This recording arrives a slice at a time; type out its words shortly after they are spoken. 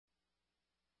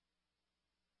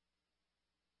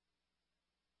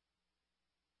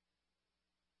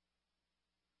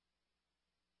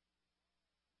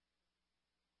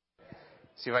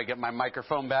See if I get my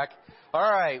microphone back.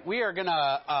 All right, we are going to,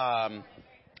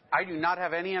 I do not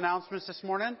have any announcements this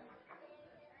morning.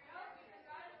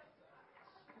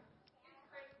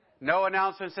 No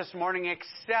announcements this morning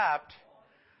except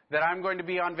that I'm going to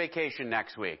be on vacation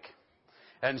next week.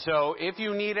 And so if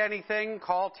you need anything,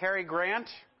 call Terry Grant.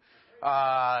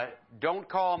 Don't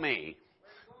call me.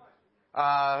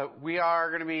 We are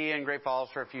going to be in Great Falls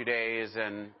for a few days,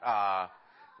 and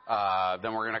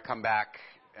then we're going to come back,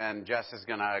 and Jess is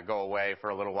going to go away for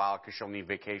a little while because she'll need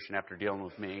vacation after dealing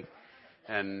with me.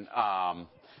 And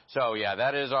so, yeah,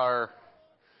 that is our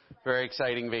very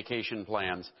exciting vacation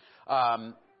plans.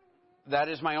 That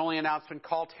is my only announcement.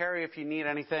 Call Terry if you need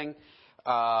anything.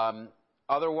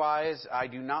 Otherwise, I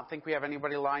do not think we have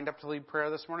anybody lined up to lead prayer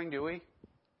this morning, do we?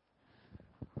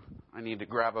 I need to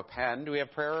grab a pen. Do we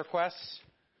have prayer requests?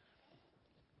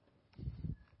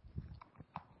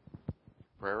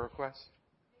 Prayer requests?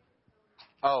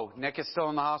 Oh, Nick is still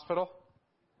in the hospital?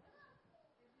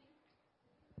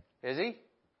 Is he?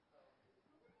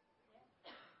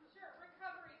 Sure,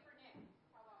 recovery for Nick.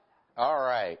 How about that? All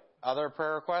right. Other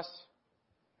prayer requests?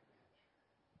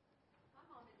 My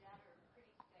mom and dad are pretty sick.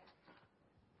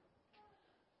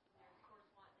 They're, of course,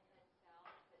 wanting to head south,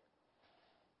 but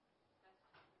that's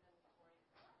keeping them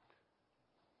worried.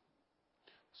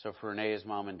 So for Renee's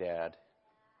mom and dad.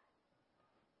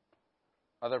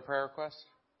 Other prayer requests?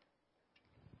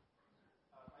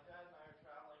 My dad and I are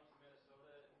traveling to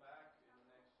Minnesota and back in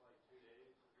the next 2 days.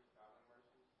 We'll be traveling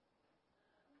mercies.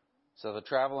 So the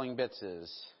traveling bits is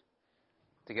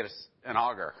to get us an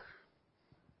auger.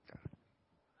 I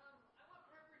want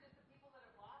prayer for just the people that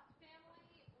have lost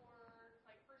family or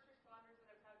like first responders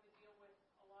that have had to deal with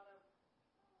a lot of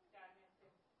sadness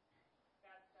and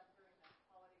bad stuff during the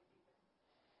holiday season.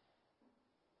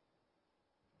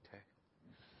 Okay.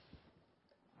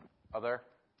 Other?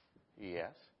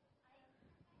 Yes.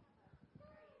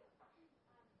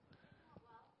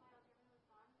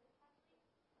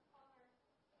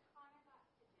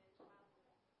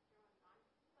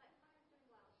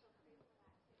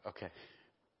 Okay.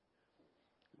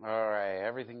 All right.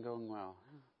 Everything going well.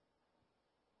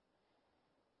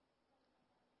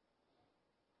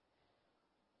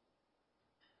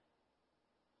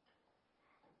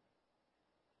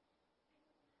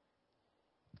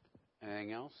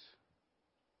 Anything else?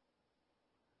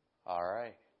 All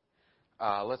right.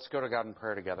 Let's go to God in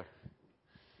prayer together.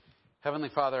 Heavenly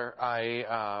Father,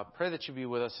 I pray that you be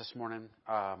with us this morning.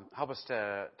 Help us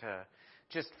to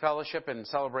just fellowship and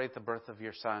celebrate the birth of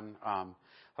your Son.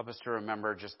 Help us to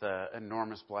remember just the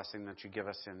enormous blessing that you give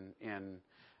us in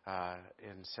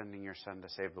sending your Son to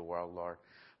save the world, Lord.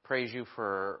 Praise you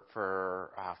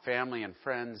for family and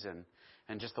friends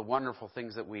and just the wonderful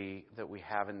things that we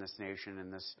have in this nation,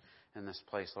 in this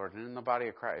place, Lord, and in the body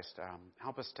of Christ.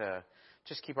 Help us to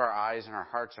just keep our eyes and our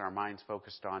hearts and our minds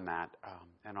focused on that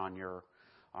and on your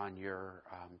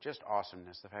just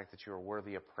awesomeness, the fact that you are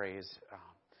worthy of praise.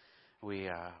 We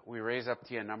raise up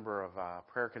to you a number of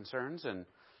prayer concerns and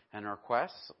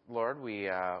requests, Lord. We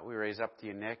raise up to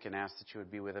you Nick and ask that you would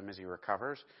be with him as he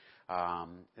recovers,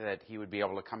 that he would be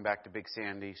able to come back to Big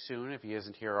Sandy soon if he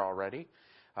isn't here already.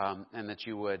 And that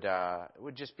you would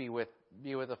just be with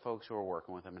the folks who are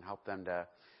working with him and help them to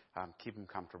keep him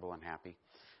comfortable and happy.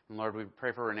 And Lord, we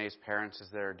pray for Renee's parents as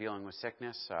they're dealing with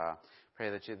sickness.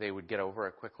 Pray that they would get over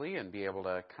it quickly and be able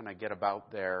to kind of get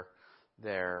about their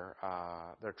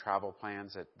travel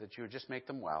plans. That you would just make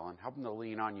them well and help them to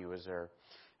lean on you as they're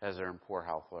in poor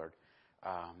health, Lord.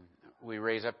 We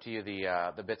raise up to you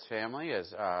the Bitts family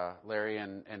as Larry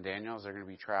and Daniel as they're going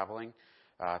to be traveling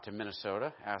to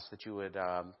Minnesota. Ask that you would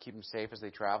keep them safe as they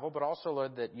travel, but also,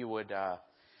 Lord, that you would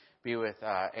be with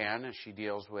Anne as she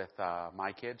deals with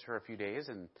my kids for a few days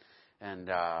and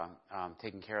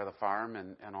taking care of the farm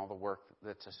and all the work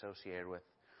that's associated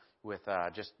with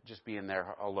just being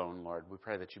there alone, Lord. We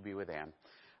pray that you be with Anne.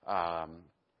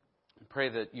 Pray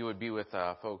that you would be with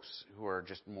folks who are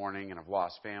just mourning and have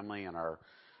lost family and are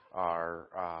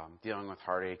dealing with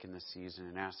heartache in this season,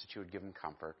 and ask that you would give them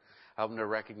comfort. Help them to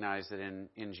recognize that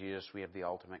in Jesus we have the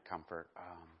ultimate comfort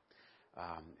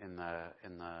in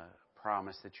the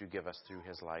promise that you give us through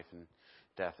his life and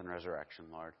death and resurrection,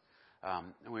 Lord.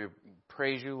 And we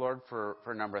praise you, Lord, for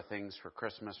a number of things, for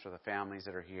Christmas, for the families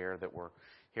that are here, that were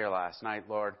here last night,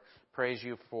 Lord. Praise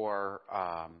you for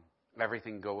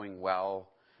everything going well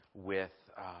with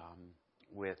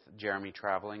Jeremy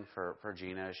traveling for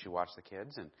Gina as she watched the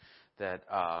kids, and that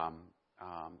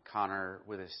Connor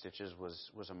with his stitches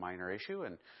was a minor issue,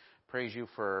 and praise you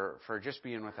for just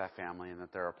being with that family and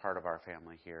that they're a part of our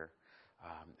family here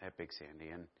at Big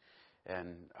Sandy.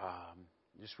 And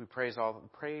just we pray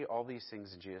all these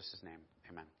things in Jesus' name. Amen.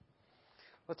 come in.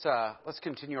 Let's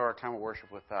continue our time of worship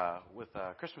with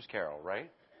Christmas Carol, right?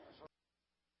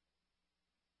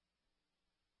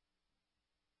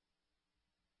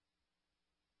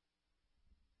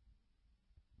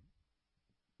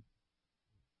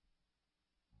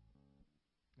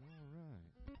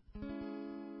 All right.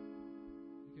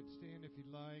 You can stand if you'd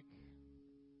like.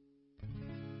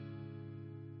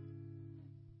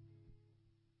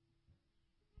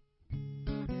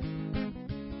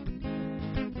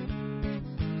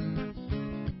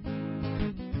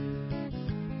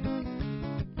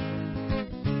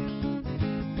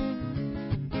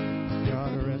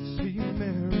 God rest ye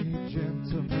merry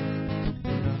gentlemen,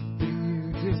 do not be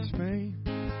you dismayed.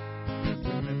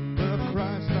 Remember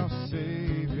Christ our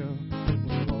Savior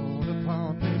was born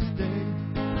upon this day.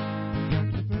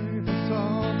 The famous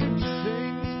song of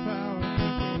Satan's power,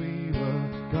 we were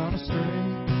gone astray.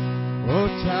 Oh,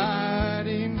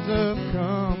 tidings of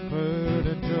comfort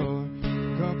and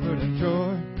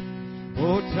joy.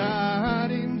 Oh,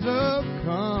 tidings of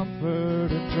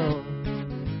comfort and joy.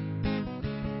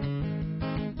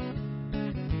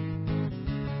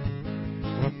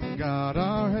 When God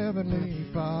our Heavenly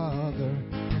Father,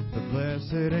 the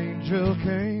blessed angel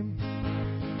came,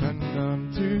 and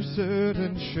unto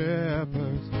certain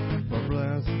shepherds for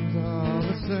blessings all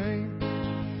the same.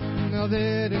 Now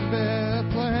that in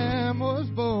Bethlehem was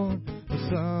born the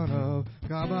Son of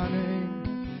God by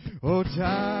name. Oh,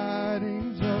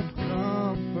 tidings of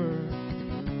comfort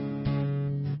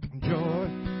and joy.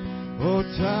 Oh,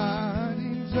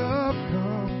 tidings of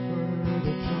comfort and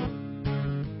joy.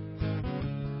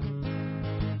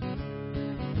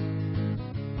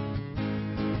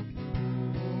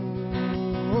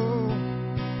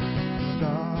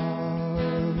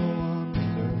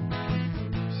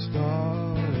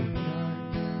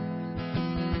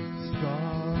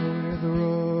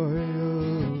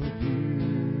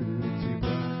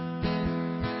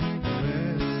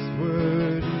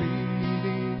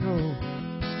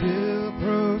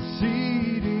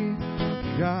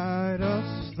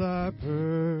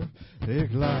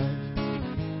 Perfect light.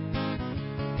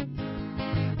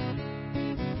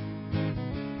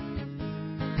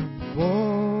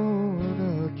 Born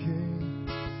a king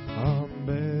on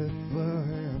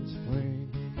Bethlehem's plain.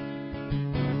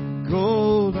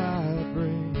 Gold I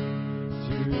bring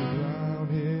to crown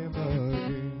him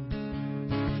again.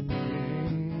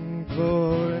 King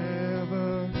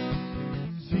forever,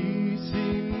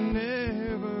 ceasing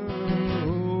never,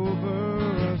 over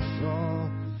us all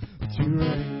to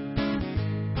reign.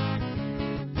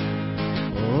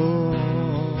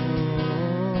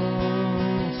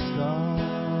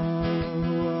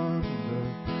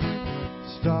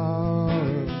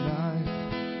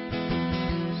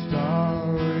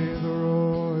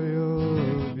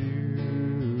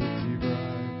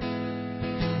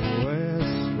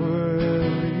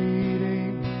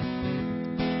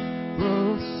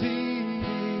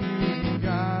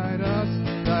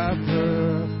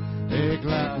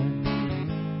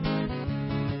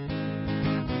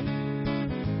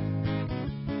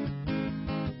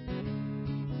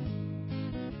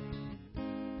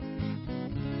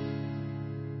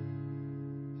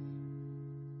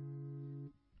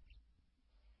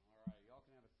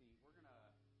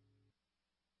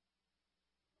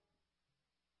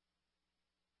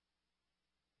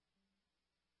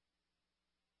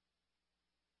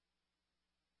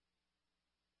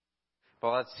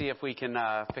 Well, let's see if we can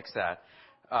fix that.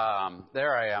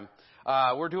 There I am.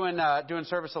 We're doing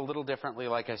service a little differently.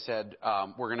 Like I said,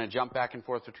 we're going to jump back and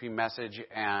forth between message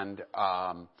and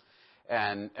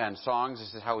songs.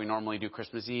 This is how we normally do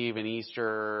Christmas Eve and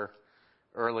Easter,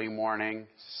 early morning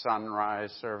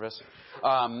sunrise service.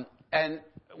 And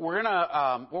we're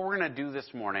gonna what we're gonna do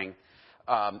this morning,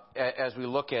 as we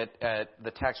look at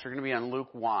the text, we're going to be on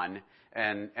Luke 1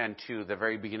 and 2, the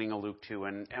very beginning of Luke 2,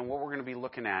 and what we're going to be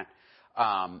looking at.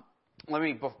 Let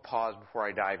me pause before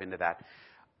I dive into that.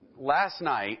 Last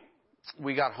night,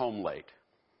 we got home late,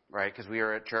 right? Because we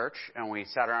were at church, and we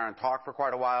sat around and talked for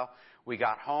quite a while. We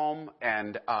got home,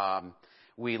 and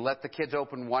we let the kids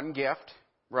open one gift,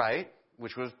 right,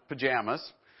 which was pajamas,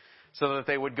 so that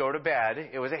they would go to bed.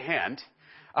 It was a hint.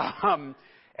 And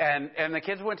the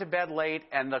kids went to bed late,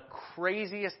 and the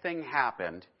craziest thing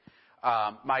happened.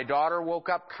 My daughter woke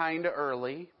up kind of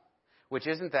early, which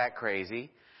isn't that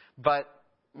crazy, but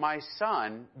my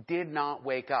son did not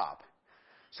wake up.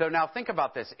 So now think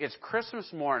about this. It's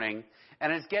Christmas morning,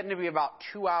 and it's getting to be about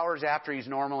 2 hours after he's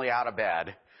normally out of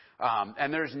bed.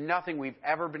 And there's nothing we've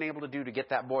ever been able to do to get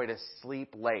that boy to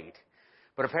sleep late.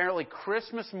 But apparently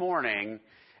Christmas morning,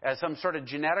 as some sort of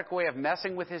genetic way of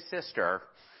messing with his sister,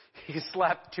 He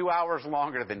slept 2 hours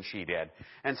longer than she did.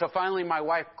 And so finally my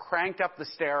wife cranked up the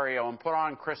stereo and put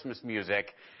on Christmas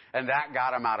music, and that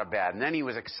got him out of bed. And then he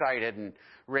was excited and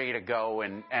ready to go.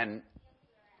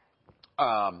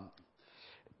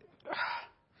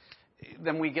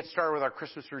 Then we get started with our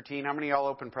Christmas routine. How many of y'all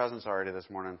opened presents already this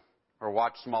morning? Or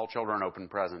watched small children open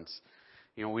presents?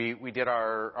 You know, we did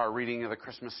our reading of the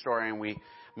Christmas story, and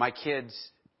my kids,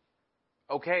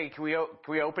 okay, can we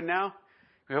open now?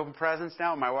 Can we open presents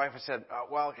now? And my wife said,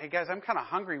 well, hey guys, I'm kind of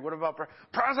hungry. What about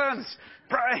presents?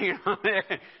 You know,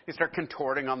 they start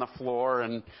contorting on the floor,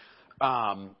 and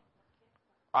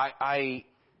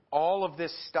all of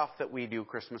this stuff that we do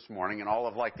Christmas morning, and all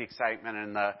of like the excitement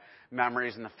and the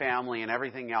memories and the family and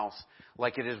everything else,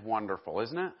 like it is wonderful,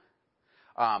 isn't it?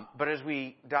 But as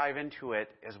we dive into it,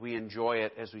 as we enjoy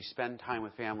it, as we spend time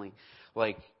with family,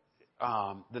 like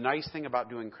the nice thing about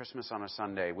doing Christmas on a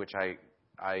Sunday, which I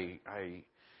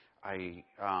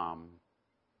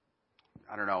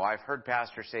don't know. I've heard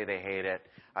pastors say they hate it.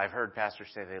 I've heard pastors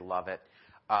say they love it.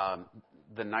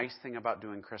 The nice thing about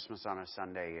doing Christmas on a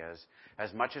Sunday is,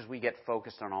 as much as we get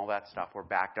focused on all that stuff, we're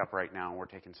backed up right now and we're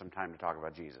taking some time to talk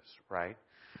about Jesus, right?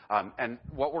 And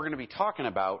what we're going to be talking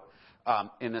about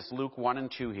in this Luke 1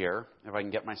 and 2 here, if I can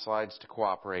get my slides to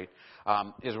cooperate,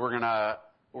 is we're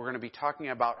going to be talking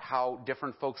about how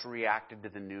different folks reacted to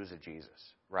the news of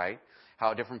Jesus, right?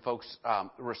 How different folks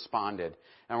responded.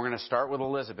 And we're going to start with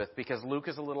Elizabeth, because Luke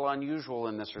is a little unusual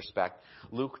in this respect.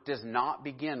 Luke does not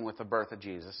begin with the birth of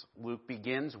Jesus. Luke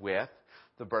begins with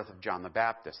the birth of John the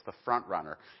Baptist, the front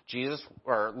runner.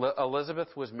 Elizabeth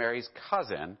was Mary's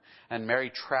cousin, and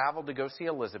Mary traveled to go see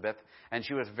Elizabeth, and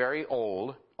she was very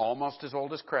old, almost as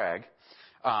old as Craig,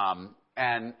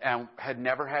 and had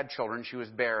never had children. She was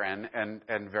barren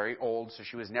and very old, so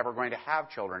she was never going to have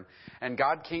children. And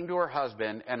God came to her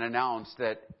husband and announced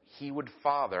that he would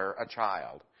father a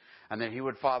child, and that he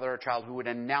would father a child who would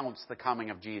announce the coming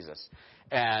of Jesus.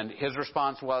 And his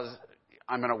response was,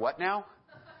 I'm going to what now?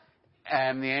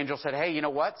 And the angel said, hey, you know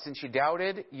what? Since you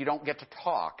doubted, you don't get to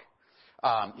talk.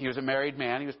 He was a married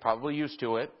man. He was probably used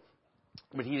to it.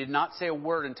 But he did not say a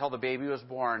word until the baby was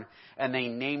born, and they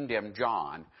named him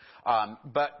John.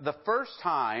 But the first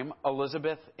time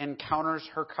Elizabeth encounters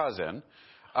her cousin,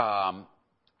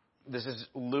 this is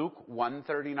Luke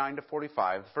 1:39 to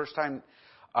 45. The first time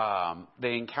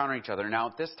they encounter each other. Now,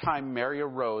 at this time, Mary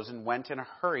arose and went in a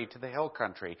hurry to the hill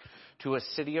country, to a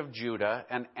city of Judah,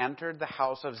 and entered the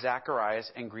house of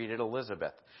Zacharias and greeted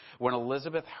Elizabeth. When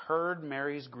Elizabeth heard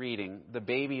Mary's greeting, the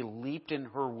baby leaped in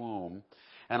her womb,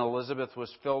 and Elizabeth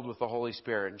was filled with the Holy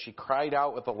Spirit. And she cried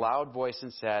out with a loud voice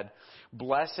and said,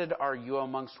 Blessed are you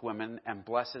amongst women, and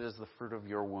blessed is the fruit of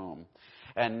your womb.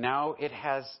 And how it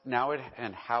has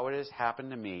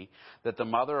happened to me, that the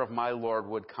mother of my Lord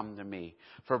would come to me.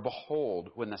 For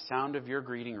behold, when the sound of your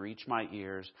greeting reached my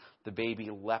ears, the baby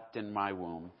leapt in my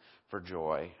womb for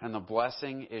joy. And blessed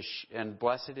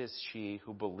is she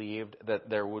who believed that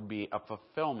there would be a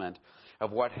fulfillment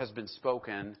of what has been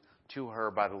spoken to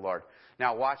her by the Lord.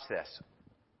 Now watch this.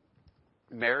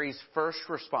 Mary's first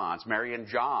response, Mary and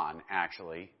John,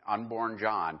 actually, unborn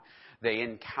John, they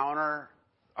encounter,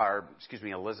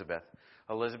 Elizabeth.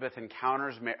 Elizabeth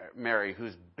encounters Mary,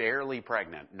 who's barely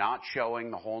pregnant, not showing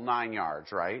the whole 9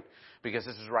 yards, right? Because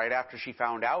this is right after she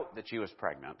found out that she was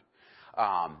pregnant.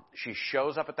 She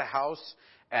shows up at the house,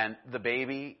 and the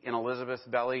baby in Elizabeth's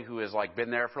belly, who has like been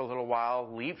there for a little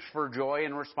while, leaps for joy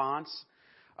in response.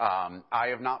 I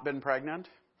have not been pregnant.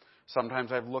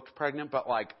 Sometimes I've looked pregnant, but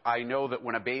like I know that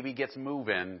when a baby gets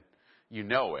moving, you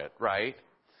know it, right?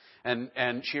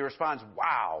 And she responds,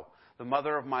 wow, the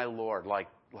mother of my Lord, like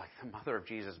the mother of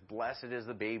Jesus, blessed is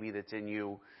the baby that's in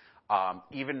you.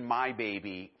 Even my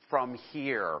baby from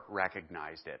here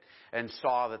recognized it and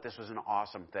saw that this was an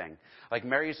awesome thing. Like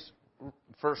Mary's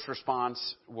first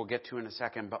response, we'll get to in a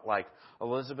second, but like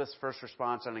Elizabeth's first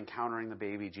response on encountering the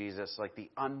baby Jesus, like the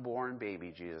unborn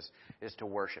baby Jesus, is to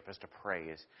worship, is to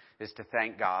praise, is to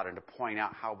thank God and to point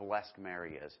out how blessed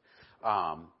Mary is.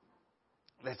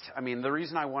 The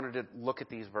reason I wanted to look at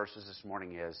these verses this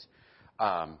morning is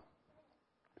the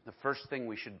first thing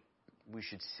we should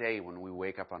say when we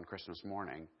wake up on Christmas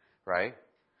morning, right?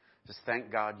 Is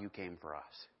thank God you came for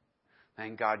us.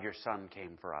 Thank God your son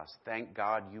came for us. Thank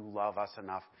God you love us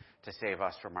enough to save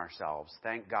us from ourselves.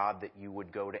 Thank God that you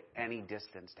would go to any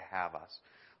distance to have us,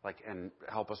 and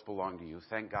help us belong to you.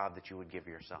 Thank God that you would give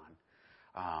your son.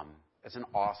 It's an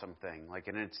awesome thing.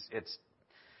 And it's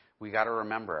we got to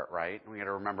remember it, right? We got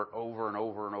to remember it over and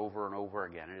over and over and over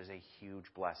again. It is a huge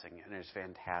blessing, and it is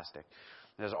fantastic.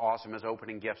 As awesome as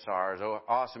opening gifts are, as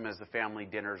awesome as the family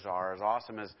dinners are, as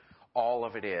awesome as all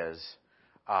of it is,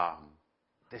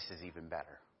 this is even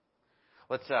better.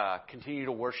 Let's continue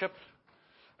to worship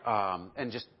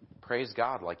and just praise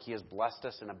God like He has blessed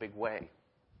us in a big way.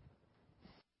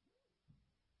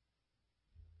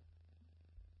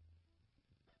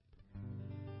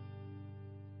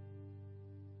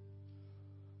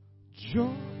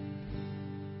 Joy.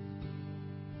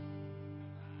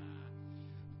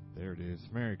 There it is.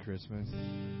 Merry Christmas.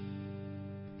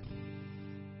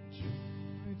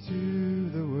 Joy to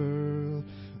the world,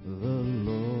 the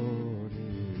Lord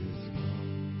is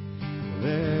come.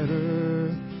 Let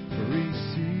earth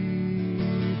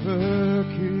receive her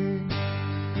King.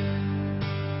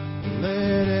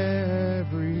 Let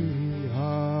every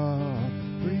heart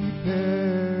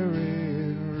prepare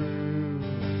in room,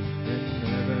 and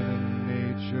heaven and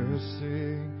nature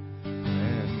sing,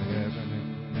 and heaven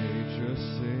and nature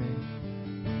sing,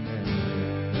 and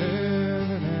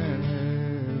heaven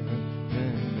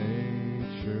and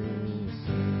nature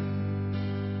sing.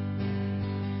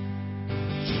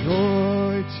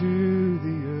 Joy to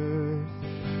the earth,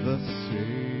 the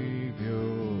Savior.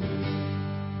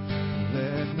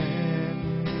 Let men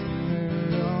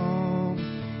their arms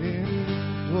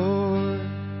employ,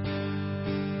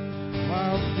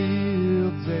 while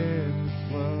fields and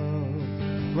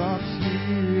floods, rocks,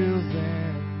 hills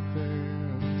and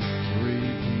fens,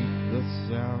 repeat the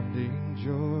sounding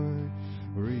joy,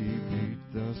 repeat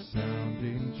the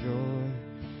sounding joy,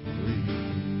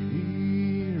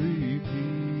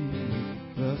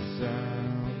 repeat the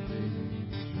sounding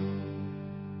joy.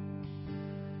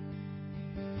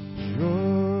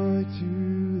 Joy to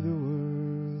the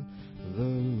world,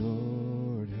 the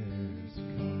Lord has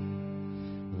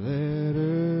come. Let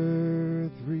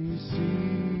earth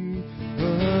receive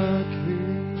the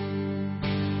King.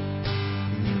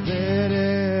 Let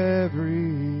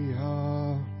every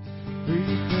heart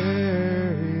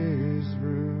prepare his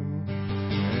room,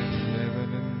 and heaven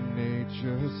and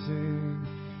nature sing,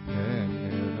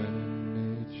 and heaven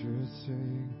and nature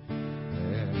sing,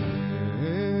 and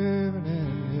heaven and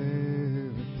nature.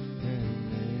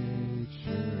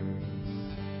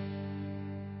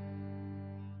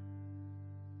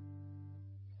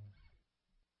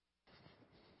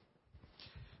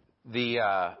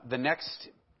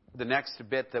 The next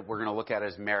bit that we're going to look at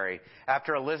is Mary.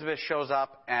 After Elizabeth shows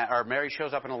up, or Mary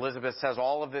shows up, and Elizabeth says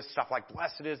all of this stuff like,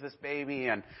 "Blessed is this baby,"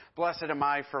 and "Blessed am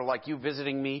I for like you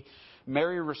visiting me."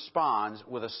 Mary responds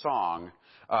with a song,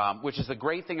 which is the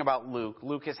great thing about Luke.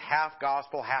 Luke is half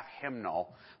gospel, half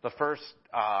hymnal. The first,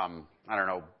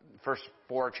 first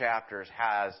 4 chapters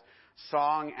has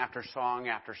song after song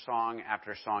after song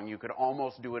after song. You could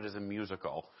almost do it as a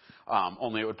musical,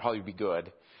 only it would probably be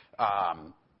good.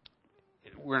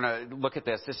 We're going to look at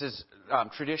this. This is,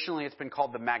 traditionally it's been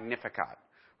called the Magnificat,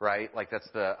 right? Like that's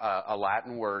a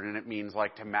Latin word, and it means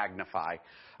like to magnify.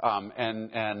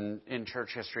 And in church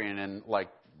history and in like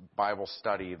Bible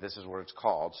study, this is what it's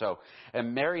called. So,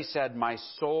 and Mary said, "My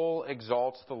soul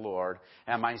exalts the Lord,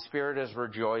 and my spirit is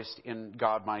rejoiced in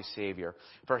God my Savior.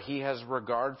 For he has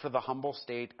regard for the humble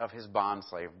state of his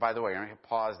bondslave." By the way, I'm going to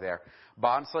pause there.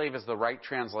 Bondslave is the right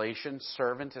translation.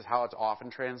 Servant is how it's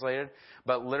often translated.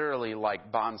 But literally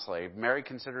like bondslave. Mary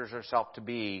considers herself to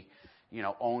be,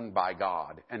 owned by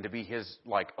God and to be his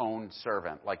like own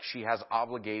servant. Like she has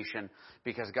obligation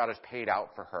because God has paid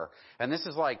out for her. And this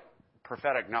is like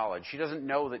prophetic knowledge. She doesn't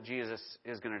know that Jesus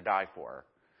is going to die for her.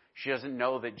 She doesn't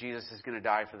know that Jesus is going to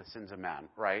die for the sins of men,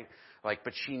 right?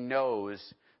 But she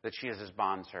knows that she is his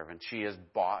bondservant. She is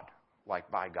bought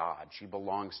by God. She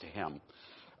belongs to him.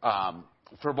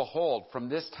 For behold, from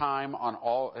this time on,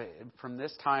 all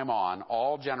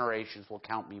generations will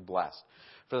count me blessed.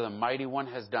 For the Mighty One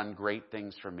has done great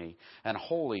things for me, and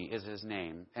holy is his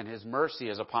name, and his mercy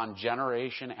is upon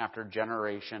generation after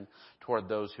generation toward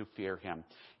those who fear him.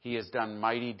 He has done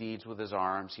mighty deeds with his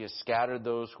arms. He has scattered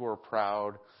those who are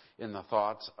proud in the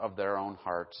thoughts of their own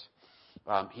hearts.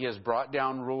 He has brought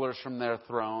down rulers from their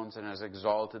thrones and has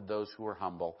exalted those who are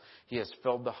humble. He has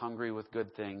filled the hungry with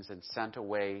good things and sent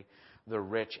away the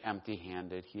rich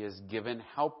empty-handed. He has given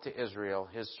help to Israel,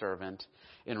 his servant,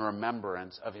 in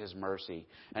remembrance of his mercy.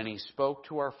 And he spoke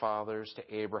to our fathers,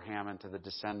 to Abraham, and to his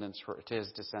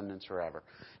descendants forever.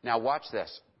 Now watch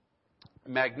this.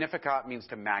 Magnificat means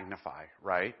to magnify,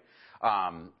 right?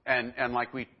 And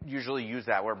like we usually use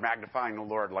that, we're magnifying the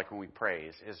Lord like when we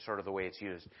praise is sort of the way it's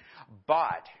used.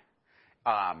 But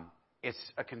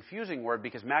it's a confusing word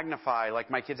because magnify,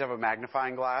 like my kids have a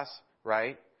magnifying glass,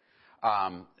 right?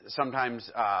 Sometimes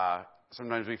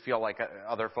we feel like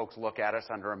other folks look at us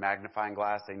under a magnifying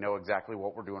glass. They know exactly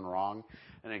what we're doing wrong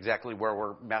and exactly where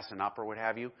we're messing up or what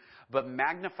have you. But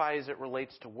magnify as it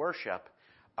relates to worship,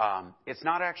 it's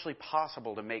not actually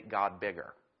possible to make God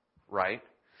bigger. right?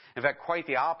 In fact, quite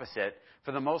the opposite.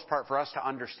 For the most part, for us to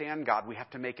understand God, we have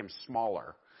to make him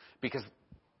smaller because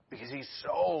he's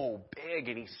so big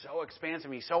and he's so expansive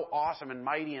and he's so awesome and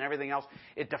mighty and everything else.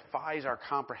 It defies our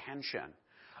comprehension.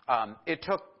 It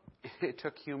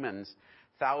took humans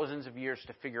thousands of years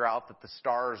to figure out that the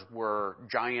stars were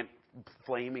giant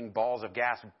flaming balls of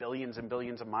gas billions and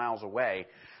billions of miles away.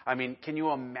 I mean, can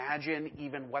you imagine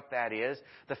even what that is?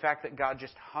 The fact that God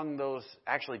just hung those,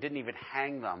 actually didn't even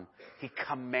hang them. He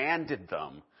commanded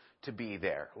them to be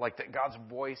there. Like that God's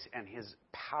voice and his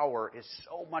power is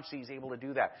so much that he's able to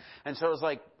do that. And so it's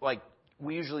like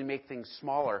we usually make things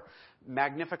smaller.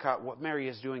 Magnificat, what Mary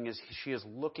is doing is she is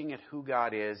looking at who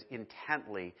God is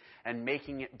intently and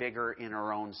making it bigger in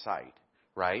her own sight,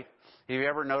 right? Have you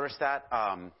ever noticed that?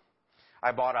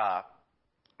 I bought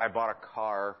a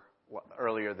car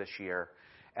earlier this year,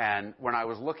 and when I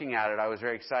was looking at it, I was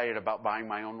very excited about buying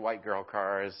my own white girl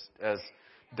car, as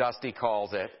Dusty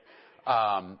calls it.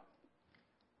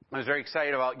 I was very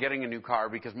excited about getting a new car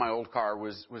because my old car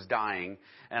was dying,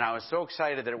 and I was so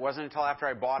excited that it wasn't until after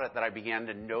I bought it that I began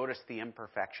to notice the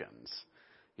imperfections.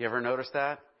 You ever notice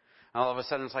that? And all of a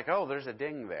sudden it's like, oh, there's a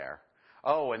ding there.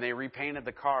 Oh, and they repainted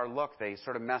the car. Look, they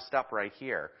sort of messed up right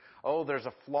here. Oh, there's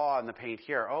a flaw in the paint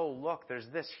here. Oh, look, there's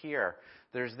this here.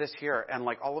 There's this here. And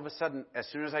like all of a sudden, as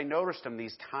soon as I noticed them,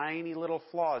 these tiny little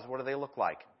flaws, what do they look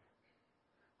like?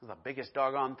 The biggest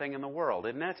doggone thing in the world,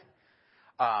 isn't it?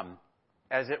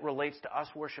 As it relates to us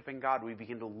worshiping God, we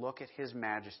begin to look at his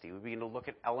majesty. We begin to look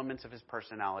at elements of his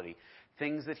personality,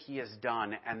 things that he has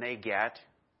done, and they get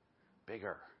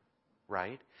bigger,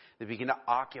 right? They begin to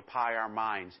occupy our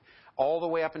minds. All the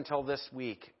way up until this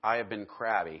week, I have been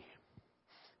crabby.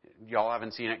 Y'all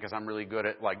haven't seen it because I'm really good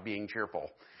at like being cheerful.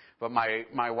 But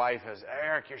my wife is,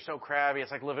 Eric, you're so crabby.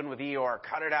 It's like living with Eeyore.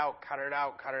 Cut it out, cut it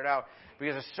out, cut it out.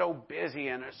 Because it's so busy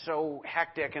and it's so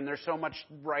hectic and there's so much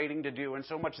writing to do and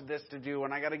so much this to do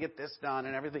and I got to get this done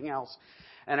and everything else.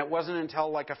 And it wasn't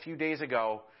until like a few days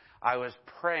ago I was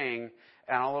praying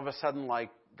and all of a sudden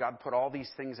like God put all these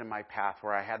things in my path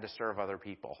where I had to serve other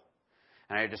people.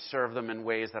 And I had to serve them in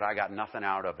ways that I got nothing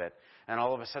out of it. And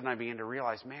all of a sudden I began to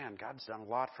realize, man, God's done a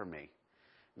lot for me.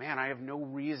 Man, I have no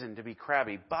reason to be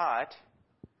crabby. But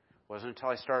it wasn't until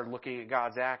I started looking at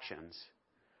God's actions,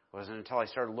 it wasn't until I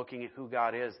started looking at who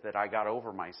God is that I got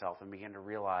over myself and began to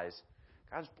realize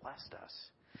God's blessed us.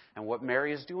 And what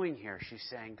Mary is doing here, she's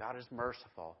saying God is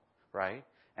merciful, right?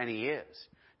 And he is.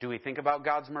 Do we think about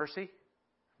God's mercy?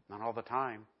 Not all the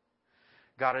time.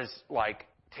 God is like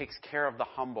takes care of the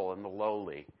humble and the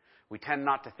lowly. We tend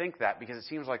not to think that because it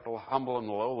seems like the humble and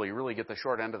the lowly really get the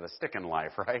short end of the stick in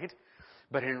life, right?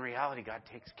 But in reality, God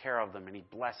takes care of them and he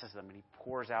blesses them and he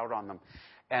pours out on them.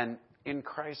 And in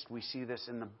Christ, we see this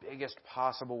in the biggest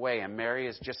possible way. And Mary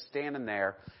is just standing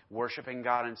there worshiping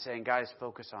God and saying, guys,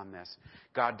 focus on this.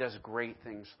 God does great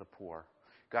things for the poor.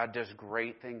 God does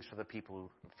great things for the people who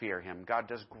fear him. God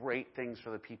does great things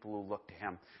for the people who look to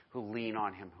him, who lean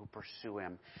on him, who pursue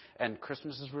him. And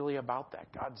Christmas is really about that.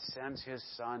 God sends his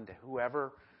son to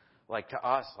whoever, like to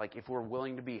us, like if we're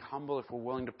willing to be humble, if we're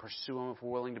willing to pursue him, if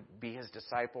we're willing to be his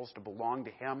disciples, to belong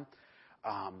to him,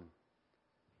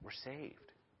 we're saved.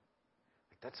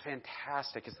 That's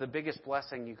fantastic. It's the biggest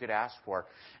blessing you could ask for.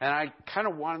 And I kind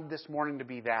of wanted this morning to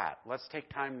be that. Let's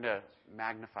take time to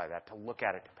magnify that, to look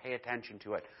at it, to pay attention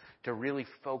to it, to really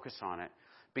focus on it.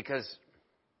 Because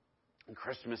in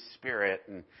Christmas spirit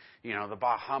and, you know, the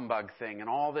bah humbug thing and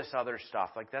all this other stuff,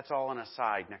 like that's all an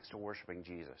aside next to worshiping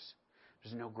Jesus.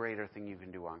 There's no greater thing you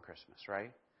can do on Christmas,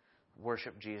 right?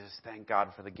 Worship Jesus. Thank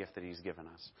God for the gift that he's given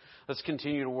us. Let's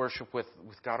continue to worship with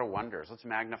God of wonders. Let's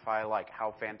magnify like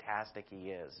how fantastic he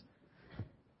is.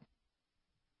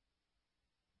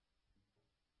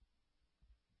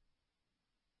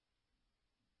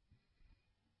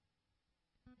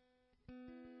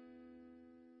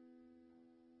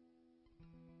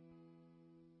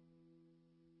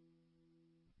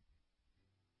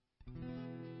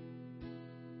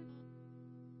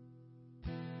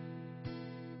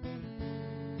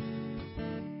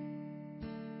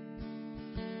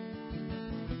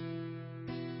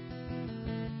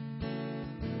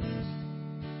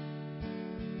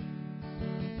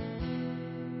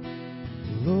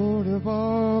 Lord of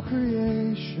all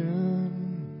creation,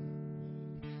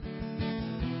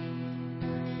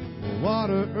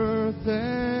 water, earth,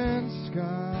 and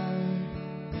sky,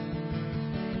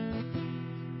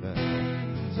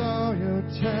 that's all your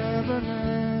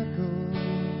tabernacle.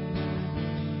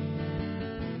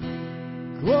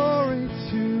 Glory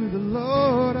to the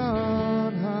Lord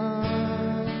on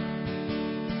high,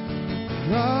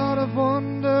 God of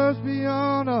wonders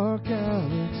beyond our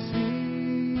galaxy.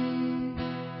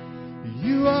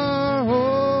 You are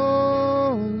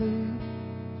holy,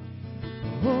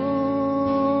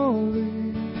 holy.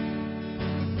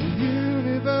 The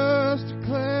universe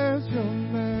declares your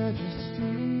majesty.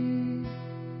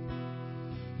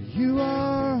 You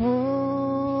are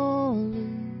holy,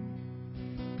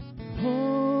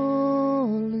 holy.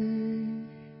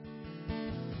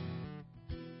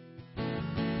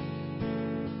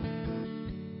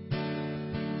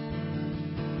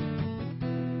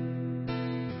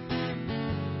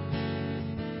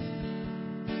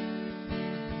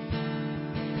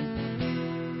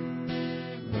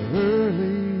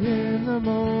 Early in the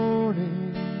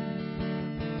morning,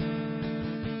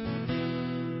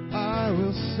 I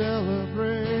will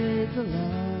celebrate the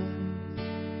light.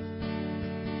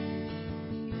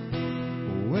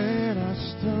 When I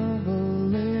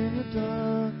stumble in the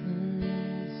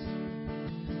darkness,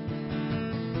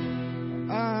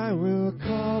 I will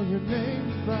call your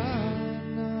name by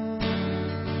night.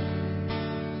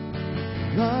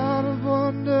 God of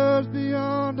wonders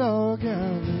beyond all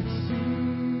galaxies,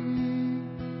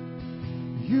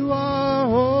 you are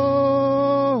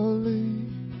holy,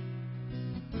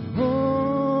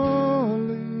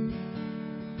 holy.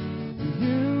 The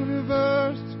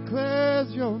universe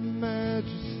declares your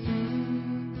majesty.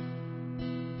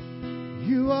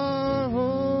 You are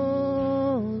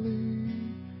holy,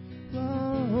 you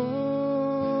are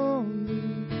holy.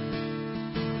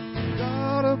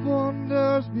 God of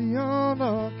wonders beyond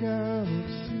all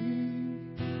galaxies,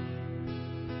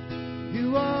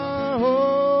 you are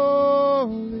holy.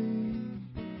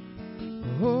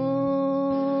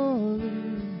 Holy,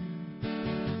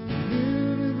 the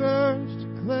universe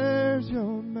declares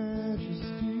your majesty.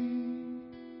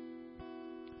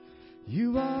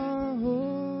 You are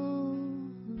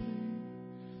holy,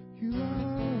 you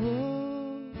are holy.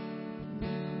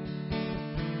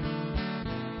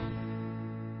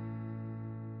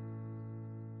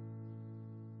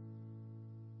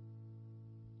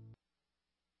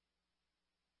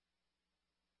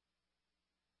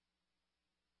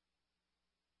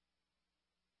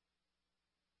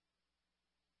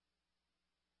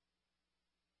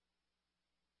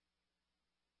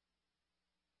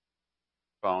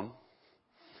 Phone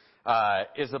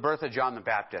is the birth of John the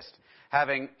Baptist.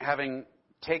 Having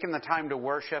taken the time to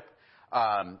worship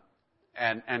and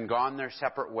gone their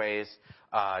separate ways,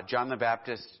 John the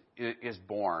Baptist is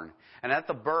born. And at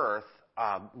the birth,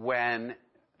 when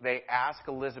they ask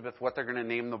Elizabeth what they're going to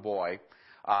name the boy,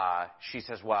 she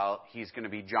says, well, he's going to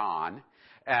be John.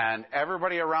 And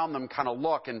everybody around them kind of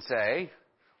look and say,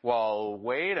 well,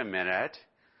 wait a minute.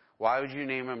 Why would you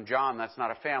name him John? That's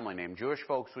not a family name. Jewish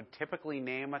folks would typically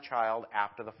name a child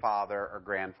after the father or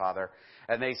grandfather.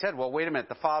 And they said, well, wait a minute,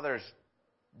 the father's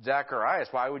Zacharias.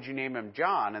 Why would you name him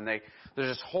John? And there's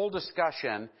this whole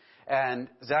discussion, and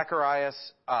Zacharias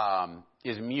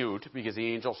is mute because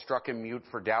the angel struck him mute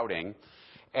for doubting.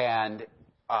 And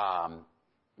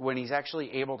when he's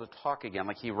actually able to talk again,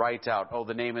 like he writes out, oh,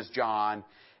 the name is John.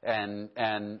 And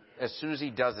as soon as he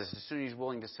does this, as soon as he's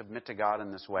willing to submit to God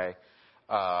in this way,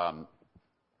 all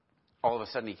of a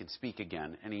sudden he can speak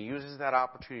again. And he uses that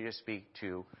opportunity to speak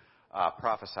to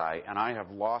prophesy. And I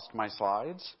have lost my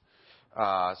slides, so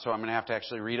I'm going to have to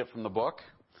actually read it from the book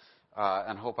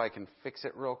and hope I can fix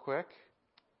it real quick.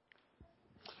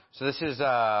 So this is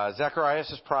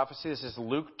Zacharias' prophecy. This is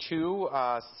Luke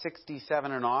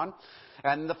 2:67 and on.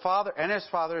 And his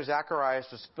father Zacharias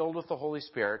was filled with the Holy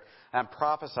Spirit and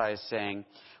prophesied, saying,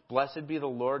 Blessed be the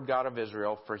Lord God of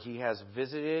Israel, for he has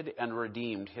visited and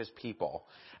redeemed his people,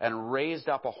 and raised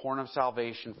up a horn of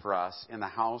salvation for us in the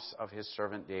house of his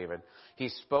servant David. He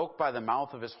spoke by the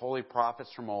mouth of his holy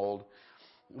prophets from old,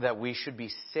 that we should be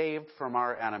saved from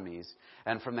our enemies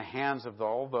and from the hands of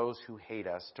all those who hate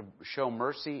us, to show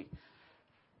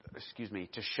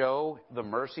the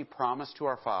mercy promised to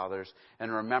our fathers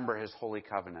and remember his holy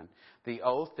covenant. The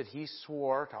oath that he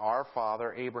swore to our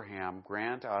father Abraham,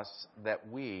 grant us that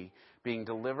we, being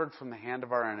delivered from the hand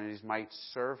of our enemies, might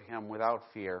serve him without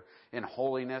fear in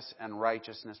holiness and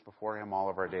righteousness before him all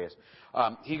of our days.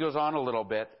 He goes on a little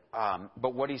bit,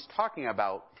 but what he's talking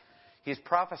about, he's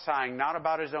prophesying not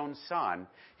about his own son.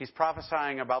 He's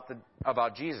prophesying about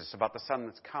Jesus, about the son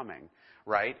that's coming,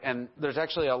 right? And there's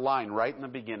actually a line right in the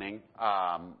beginning.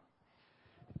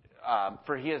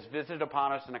 For he has visited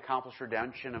upon us and accomplished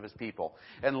redemption of his people.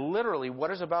 And literally what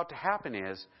is about to happen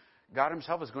is God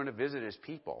himself is going to visit his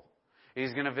people.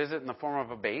 He's going to visit in the form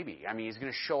of a baby. I mean, he's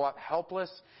going to show up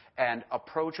helpless and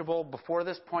approachable. Before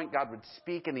this point, God would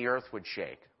speak and the earth would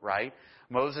shake, right?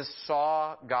 Moses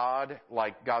saw God,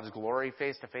 like God's glory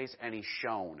face to face, and he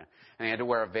shone. And he had to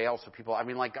wear a veil so people,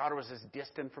 God was as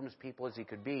distant from his people as he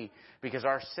could be because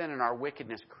our sin and our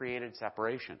wickedness created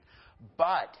separation.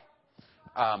 But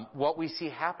what we see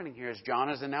happening here is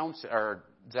Zacharias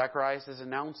is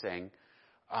announcing,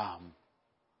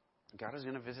 God is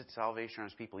going to visit salvation on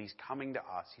his people. He's coming to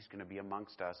us. He's going to be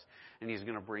amongst us, and he's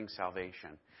going to bring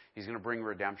salvation. He's going to bring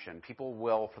redemption. People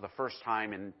will, for the first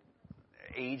time in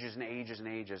ages and ages and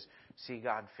ages, see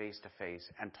God face to face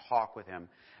and talk with him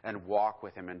and walk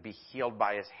with him and be healed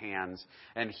by his hands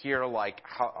and hear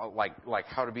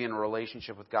how to be in a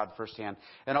relationship with God firsthand.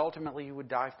 And ultimately, he would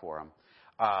die for him.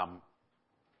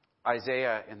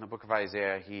 Isaiah, in the book of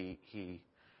Isaiah, he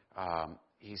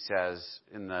says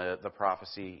in the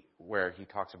prophecy where he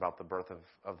talks about the birth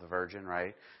of the virgin,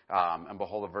 right? And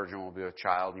behold, a virgin will be with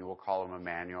child, and you will call him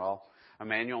Emmanuel.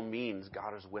 Emmanuel means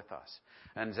God is with us.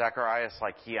 And Zacharias,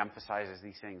 he emphasizes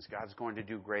these things. God's going to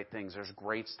do great things. There's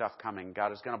great stuff coming.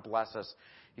 God is going to bless us.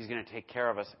 He's going to take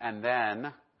care of us. And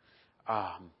then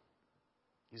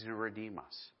he's going to redeem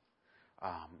us.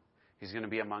 He's going to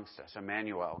be amongst us.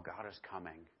 Emmanuel, God is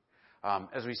coming.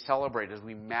 As we celebrate, as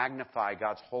we magnify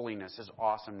God's holiness, his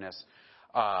awesomeness,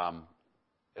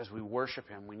 as we worship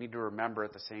him, we need to remember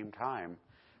at the same time,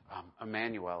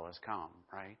 Emmanuel has come,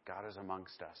 right? God is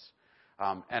amongst us.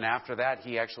 And after that,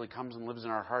 he actually comes and lives in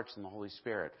our hearts in the Holy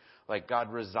Spirit.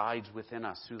 God resides within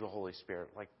us through the Holy Spirit.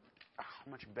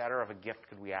 How much better of a gift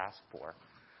could we ask for?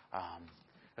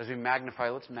 As we magnify,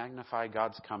 let's magnify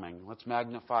God's coming. Let's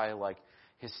magnify,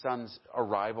 his son's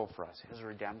arrival for us, his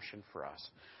redemption for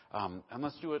us. And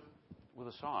let's do it with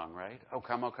a song, right? O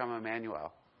come,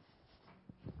 Emmanuel.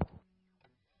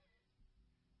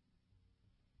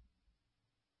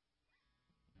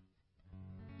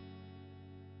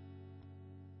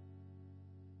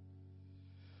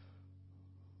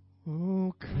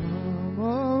 O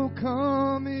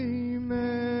come,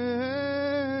 Emmanuel,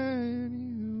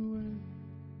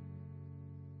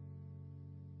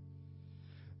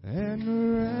 and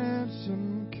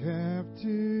ransom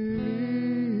captive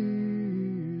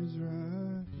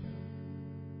Israel.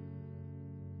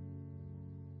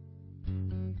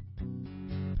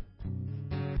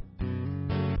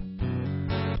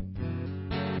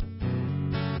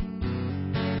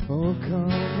 O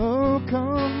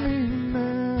come,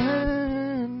 Emmanuel,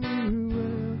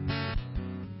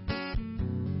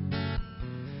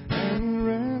 and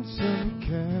ransom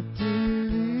captive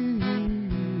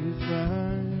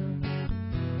Israel,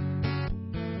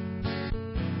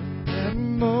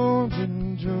 and mourns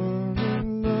in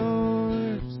Jordan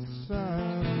Lord's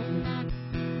side,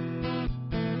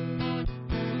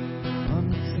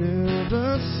 until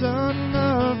the Son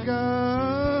of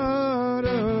God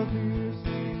appears.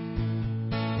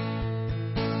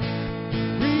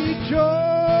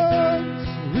 Rejoice,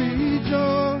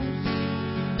 rejoice,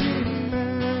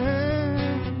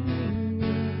 Emmanuel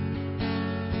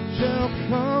shall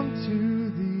come to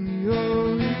thee, O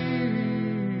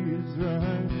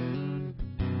Israel.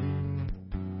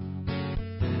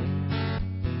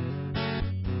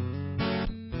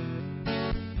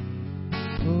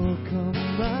 Oh, come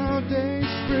thou day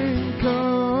spring,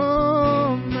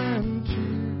 come and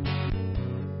cheer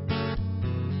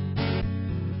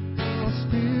our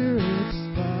spirits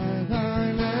by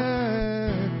thine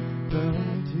anthem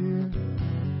dear,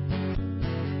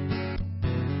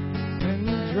 and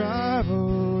drive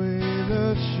away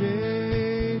the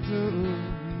shades of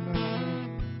night,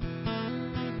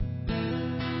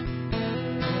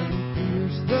 and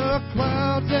pierce the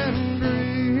clouds and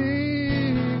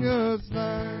bring us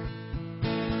light.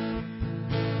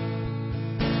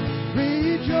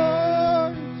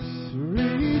 Rejoice,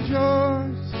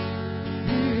 rejoice,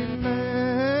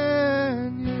 Emmanuel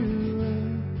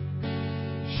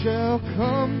shall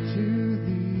come to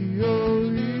thee, O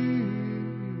Israel.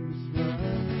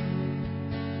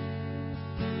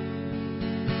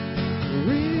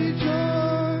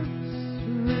 Rejoice,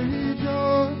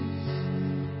 rejoice,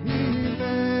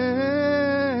 Emmanuel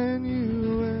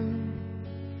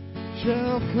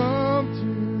shall come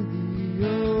to thee,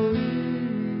 O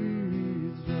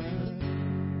Israel.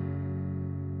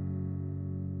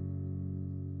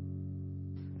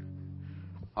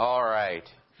 All right.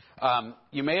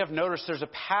 You may have noticed there's a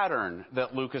pattern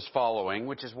that Luke is following,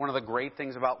 which is one of the great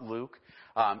things about Luke.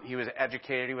 He was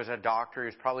educated. He was a doctor. He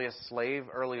was probably a slave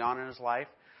early on in his life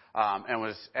and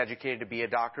was educated to be a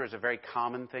doctor. It's a very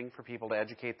common thing for people to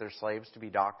educate their slaves to be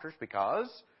doctors because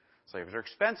Slaves are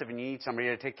expensive, and you need somebody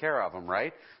to take care of them,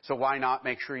 right? So why not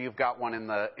make sure you've got one in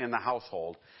the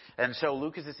household? And so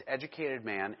Luke is this educated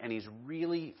man, and he's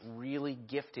really, really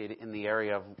gifted in the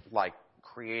area of like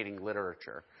creating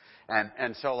literature.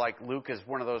 And so like Luke is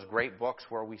one of those great books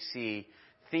where we see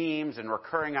themes and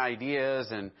recurring ideas,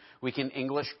 and we can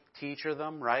English teacher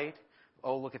them, right?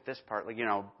 Oh, look at this part, like,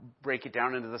 break it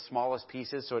down into the smallest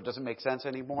pieces so it doesn't make sense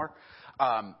anymore.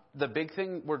 The big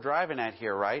thing we're driving at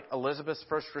here, right? Elizabeth's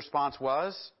first response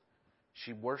was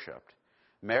she worshiped.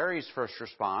 Mary's first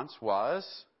response was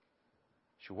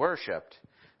she worshiped.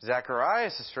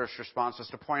 Zacharias' first response was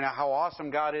to point out how awesome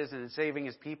God is in saving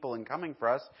his people and coming for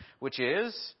us, which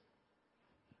is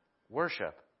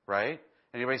worship, right?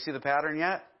 Anybody see the pattern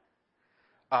yet?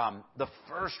 The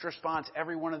first response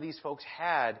every one of these folks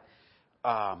had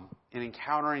in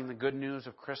encountering the good news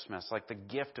of Christmas, like the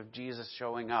gift of Jesus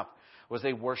showing up, was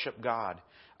they worship God.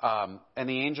 And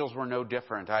the angels were no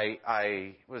different.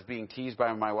 I was being teased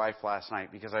by my wife last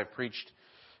night because I've preached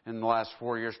in the last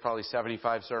 4 years probably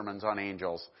 75 sermons on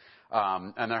angels.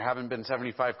 And there haven't been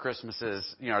 75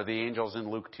 Christmases, the angels in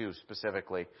Luke 2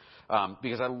 specifically,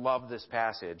 because I love this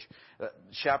passage.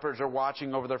 Shepherds are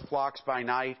watching over their flocks by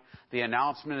night. The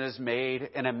announcement is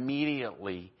made, and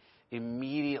immediately,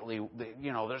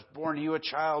 there's born to you a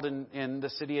child in the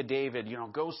city of David.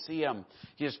 Go see him.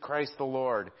 He is Christ the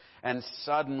Lord. And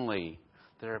suddenly,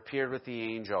 there appeared with the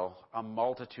angel a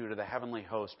multitude of the heavenly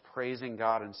host, praising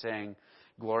God and saying,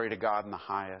 "Glory to God in the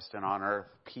highest, and on earth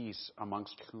peace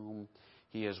amongst whom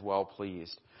he is well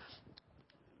pleased."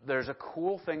 There's a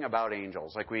cool thing about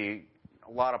angels. Like a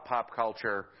lot of pop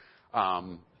culture,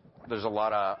 there's a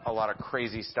lot of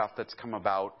crazy stuff that's come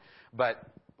about. But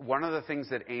one of the things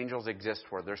that angels exist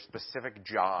for, their specific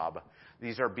job,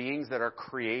 these are beings that are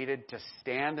created to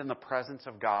stand in the presence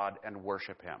of God and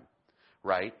worship him,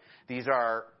 right? These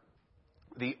are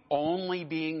the only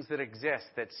beings that exist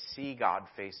that see God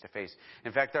face to face.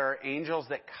 In fact, there are angels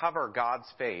that cover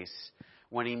God's face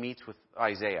when he meets with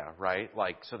Isaiah, right?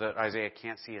 Like, so that Isaiah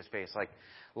can't see his face.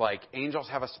 Like angels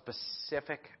have a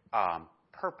specific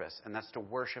purpose, and that's to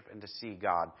worship and to see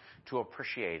God, to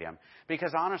appreciate him.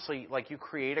 Because honestly, like, you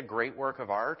create a great work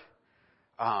of art,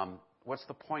 what's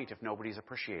the point if nobody's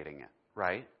appreciating it,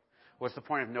 right? What's the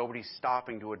point of nobody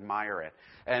stopping to admire it?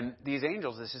 And these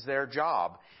angels, this is their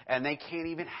job, and they can't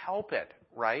even help it,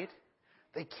 right?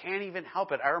 They can't even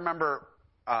help it. I remember,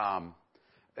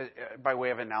 by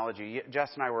way of analogy,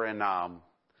 Jess and I were in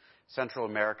Central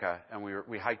America, and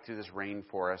we hiked through this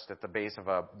rainforest at the base of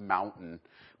a mountain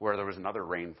where there was another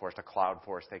rainforest, a cloud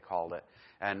forest they called it.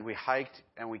 And we hiked,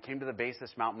 and we came to the base of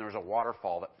this mountain. There was a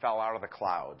waterfall that fell out of the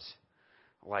clouds,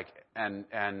 and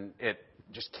it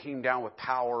just came down with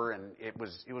power, and it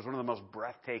was one of the most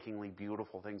breathtakingly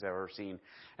beautiful things I've ever seen.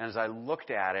 And as I looked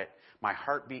at it, my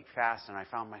heart beat fast, and I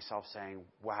found myself saying,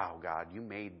 "Wow, God, you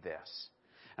made this."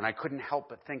 And I couldn't help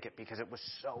but think it because it was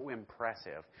so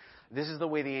impressive. This is the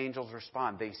way the angels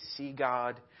respond. They see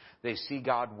God. They see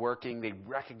God working. They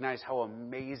recognize how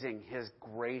amazing his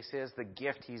grace is, the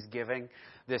gift he's giving,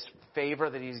 this favor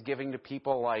that he's giving to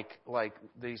people like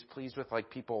that he's pleased with, like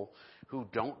people who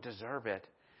don't deserve it.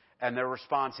 And their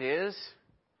response is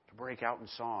to break out in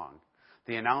song.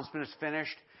 The announcement is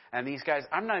finished, and these guys,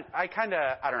 I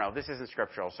don't know, this isn't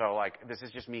scriptural, so this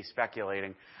is just me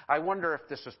speculating. I wonder if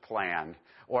this was planned,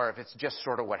 or if it's just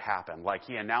sort of what happened. Like,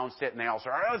 he announced it, and they all said,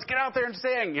 "All right, let's get out there and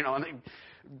sing," and they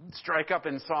strike up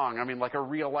in song. I mean, like a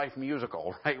real life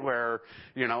musical, right? Where,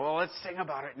 well, let's sing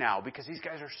about it now, because these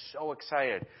guys are so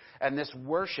excited. And this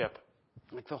worship,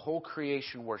 like the whole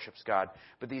creation worships God,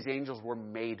 but these angels were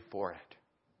made for it.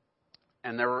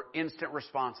 And their instant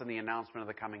response in the announcement of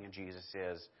the coming of Jesus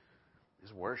is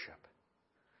worship.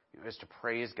 Is to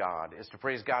praise God. Is to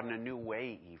praise God in a new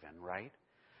way even, right?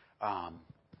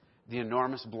 The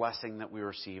enormous blessing that we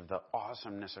receive, the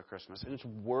awesomeness of Christmas. And it's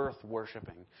worth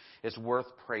worshiping. It's worth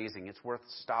praising. It's worth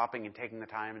stopping and taking the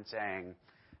time and saying,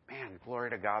 "Man, glory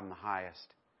to God in the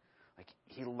highest." Like,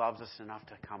 he loves us enough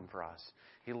to come for us.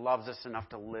 He loves us enough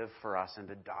to live for us and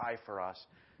to die for us.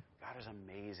 God is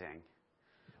amazing.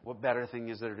 What better thing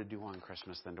is there to do on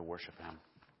Christmas than to worship him?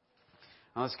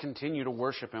 Now let's continue to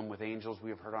worship him with angels we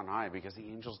have heard on high, because the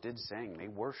angels did sing. They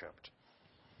worshiped.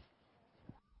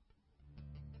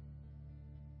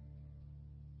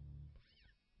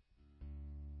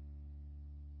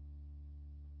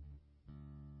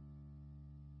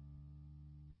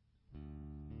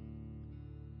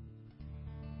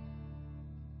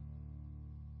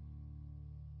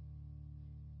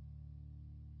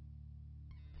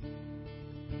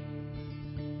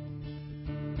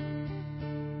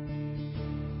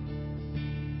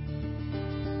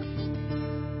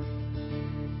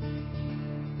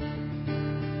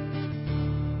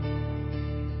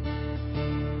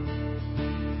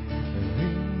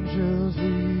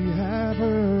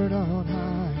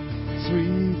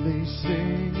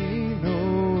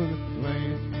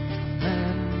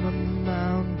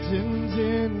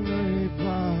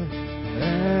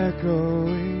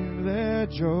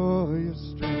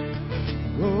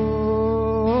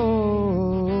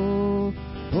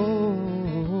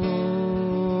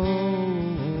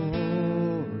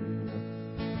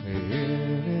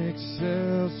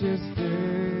 this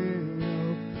day.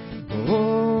 Oh,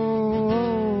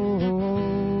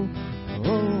 oh,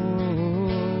 oh,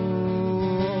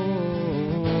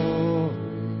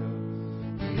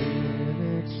 in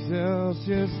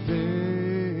excelsis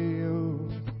Deo.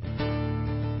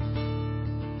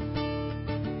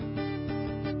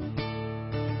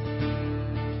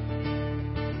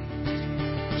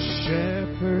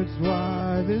 Shepherds,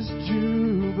 why this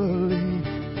jubilee?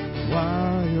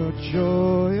 Why your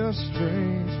joyous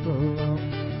strains prolong?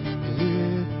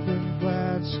 Within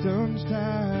Gladstone's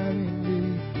tiding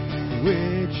deep,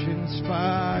 which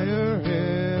inspire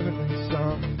heavenly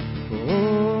song.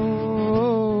 Oh,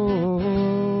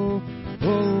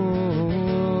 oh,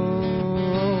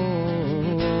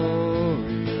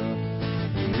 yeah.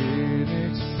 In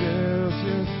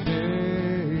excelsis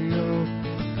Deo.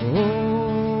 Oh,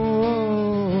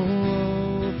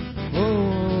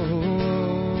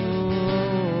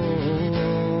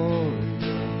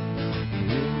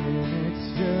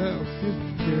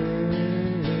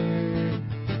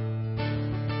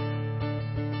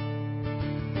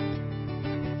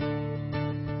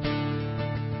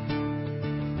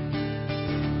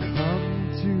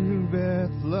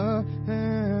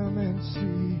 Bethlehem and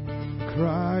see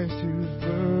Christ whose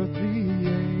birth the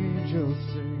angels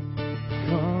sing.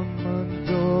 Come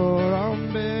adore on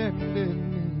bended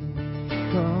knee,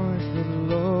 Christ the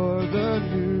Lord, the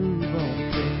newborn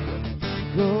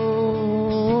King. Go,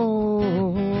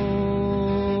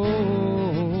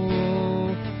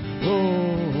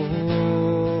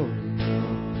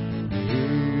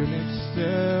 in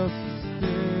excelsis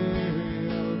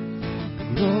Deo.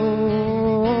 Go.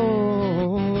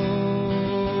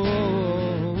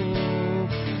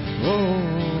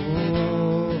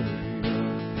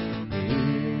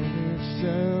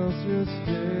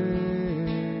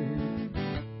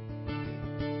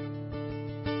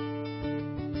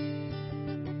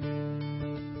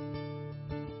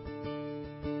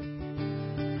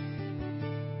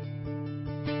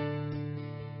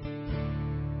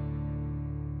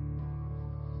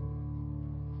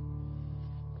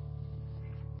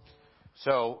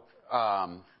 So,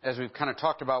 as we've kind of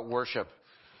talked about worship,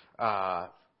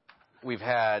 we've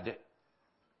had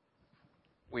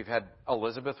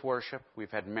Elizabeth worship,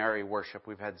 we've had Mary worship,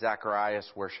 we've had Zacharias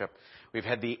worship, we've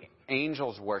had the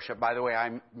angels worship. By the way,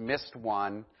 I missed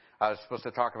one. I was supposed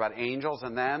to talk about angels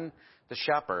and then the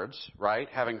shepherds, right?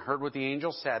 Having heard what the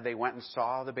angels said, they went and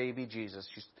saw the baby Jesus.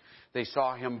 They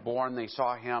saw him born. They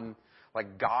saw him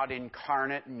like God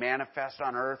incarnate, manifest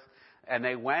on earth. And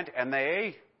they went and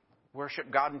they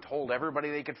worshiped God and told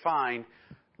everybody they could find,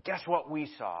 guess what we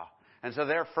saw? And so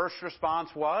their first response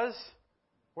was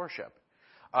worship.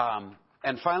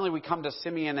 And finally, we come to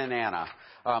Simeon and Anna.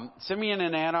 Simeon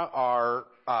and Anna are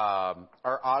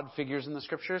odd figures in the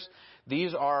Scriptures.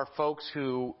 These are folks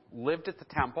who lived at the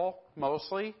temple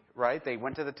mostly, right? They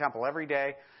went to the temple every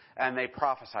day and they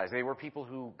prophesied. They were people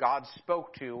who God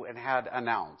spoke to and had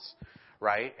announced,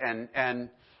 right? And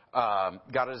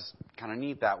God is kind of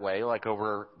neat that way. Like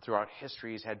throughout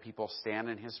history, He's had people stand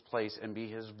in His place and be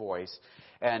His voice.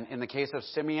 And in the case of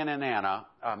Simeon and Anna,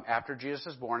 after Jesus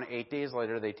is born, 8 days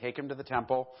later, they take him to the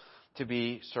temple to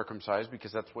be circumcised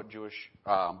because that's what Jewish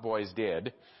boys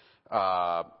did.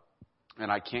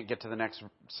 And I can't get to the next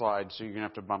slide, so you're going to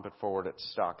have to bump it forward.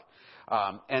 It's stuck.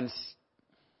 And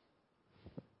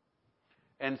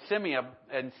Simeon,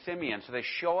 so they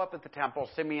show up at the temple.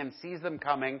 Simeon sees them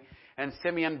coming, and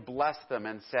Simeon blessed them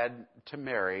and said to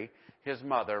Mary, his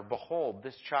mother, "Behold,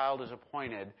 this child is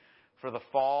appointed for the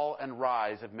fall and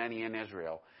rise of many in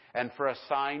Israel, and for a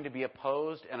sign to be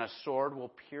opposed, and a sword will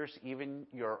pierce even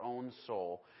your own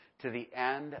soul, to the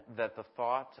end that the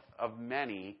thoughts of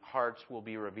many hearts will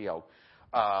be revealed."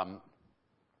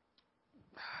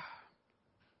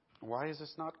 Why is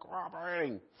this not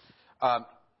cooperating?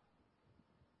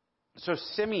 So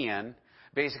Simeon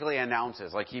basically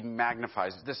announces, like he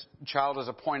magnifies, this child is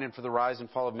appointed for the rise and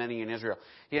fall of many in Israel.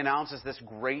 He announces this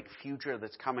great future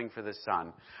that's coming for this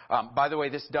son. By the way,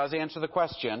 this does answer the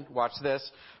question. Watch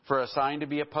this. For a sign to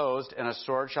be opposed, and a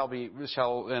sword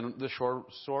and the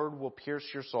sword will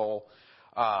pierce your soul,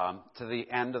 to the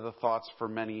end of the thoughts for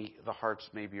many, the hearts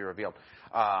may be revealed.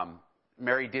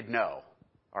 Mary did know.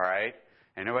 All right.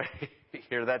 Anybody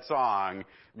hear that song?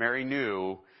 Mary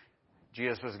knew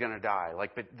Jesus was going to die.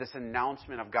 But this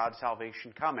announcement of God's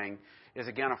salvation coming is,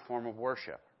 again, a form of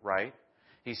worship, right?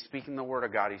 He's speaking the Word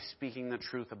of God. He's speaking the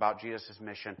truth about Jesus'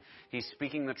 mission. He's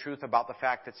speaking the truth about the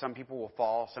fact that some people will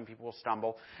fall, some people will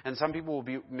stumble, and some people will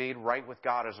be made right with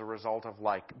God as a result of,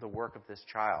 like, the work of this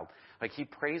child. Like, he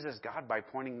praises God by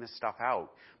pointing this stuff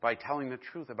out, by telling the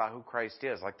truth about who Christ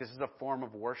is. Like, this is a form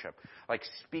of worship. Like,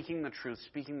 speaking the truth,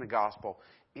 speaking the gospel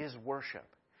is worship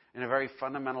in a very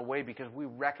fundamental way, because we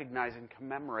recognize and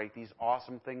commemorate these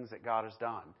awesome things that God has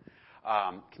done.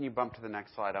 Can you bump to the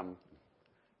next slide?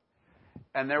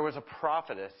 And there was a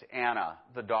prophetess, Anna,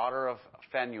 the daughter of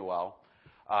Phanuel,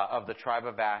 of the tribe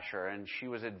of Asher, and she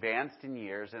was advanced in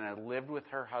years and had lived with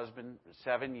her husband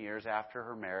 7 years after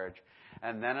her marriage,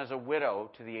 and then as a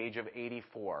widow to the age of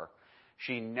 84.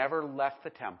 She never left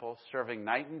the temple, serving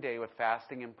night and day with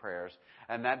fasting and prayers.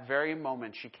 And that very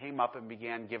moment, she came up and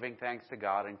began giving thanks to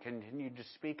God and continued to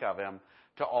speak of him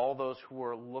to all those who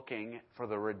were looking for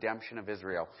the redemption of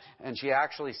Israel. And she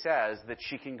actually says that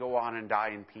she can go on and die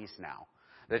in peace now,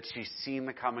 that she's seen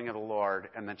the coming of the Lord,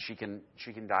 and that she can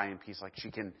die in peace. Like,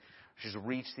 she's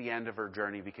reached the end of her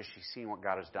journey because she's seen what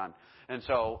God has done. And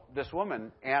so this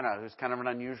woman, Anna, who's kind of an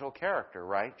unusual character,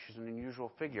 right? She's an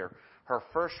unusual figure. Her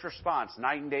first response,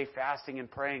 night and day fasting and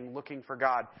praying, looking for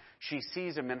God, she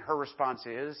sees him, and her response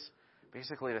is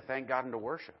basically to thank God and to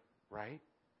worship, right?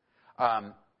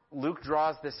 Luke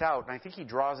draws this out, and I think he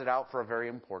draws it out for a very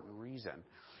important reason.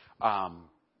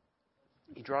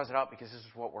 He draws it out because this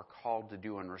is what we're called to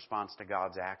do in response to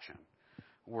God's action.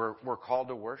 We're called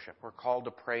to worship. We're called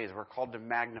to praise. We're called to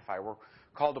magnify. We're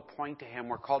called to point to him.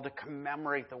 We're called to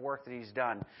commemorate the work that he's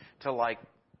done, to, like,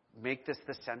 make this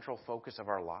the central focus of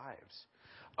our lives.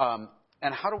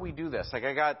 And how do we do this? Like,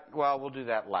 we'll do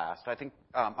that last. I think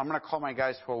I'm going to call my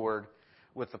guys forward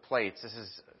with the plates. This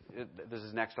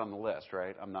is next on the list,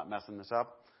 right? I'm not messing this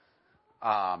up.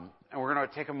 And we're going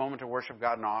to take a moment to worship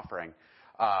God in offering.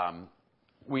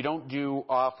 We don't do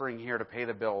offering here to pay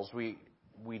the bills. We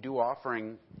do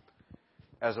offering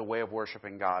as a way of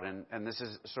worshiping God, and this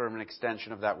is sort of an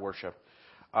extension of that worship.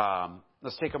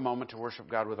 Let's take a moment to worship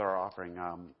God with our offering,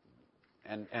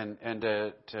 and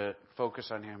to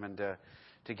focus on him, and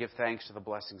to give thanks to the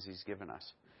blessings he's given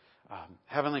us.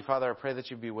 Heavenly Father, I pray that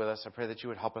you'd be with us. I pray that you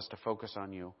would help us to focus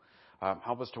on you.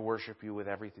 Help us to worship you with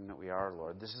everything that we are,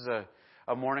 Lord. This is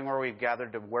a morning where we've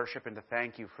gathered to worship and to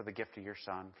thank you for the gift of your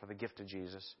Son, for the gift of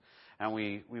Jesus. And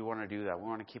we want to do that. We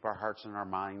want to keep our hearts and our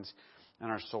minds and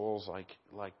our souls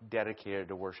like dedicated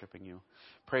to worshiping you.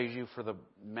 Praise you for the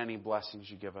many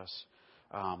blessings you give us,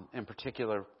 in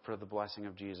particular for the blessing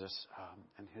of Jesus,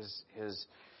 and his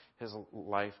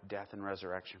life, death, and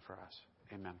resurrection for us.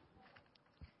 Amen.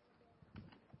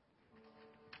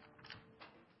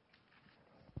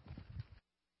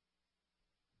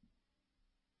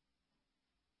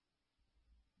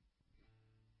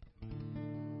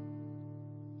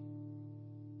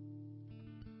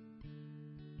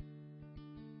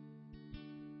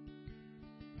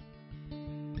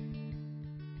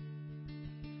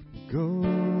 Go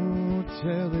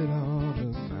tell it on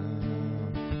the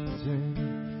mountain,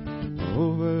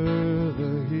 over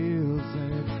the hills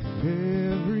and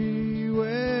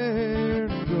everywhere.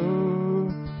 Go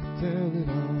tell it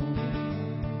on the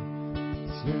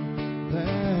mountain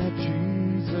that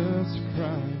Jesus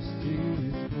Christ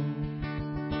is born.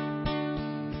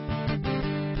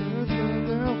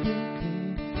 There'll be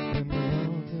king and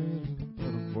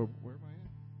where am I at?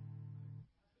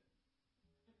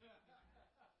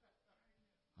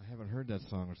 I haven't heard that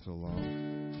song in so long.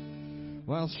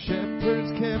 While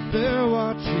shepherds kept their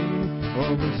watching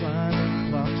over Zion's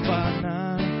flocks by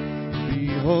night,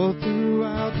 behold,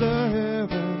 throughout the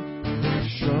heaven there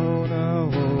shone a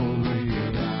holy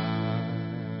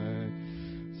light.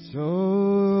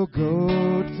 So go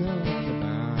tell the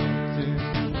mountains,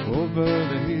 over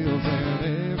the hills and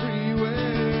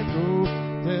everywhere. Go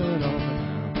tell it on the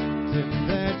mountain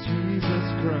that Jesus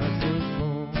Christ was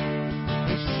born.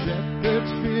 The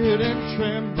shepherds feared and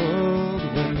trembled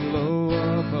when lo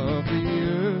above the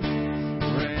earth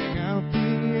rang out the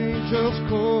angels'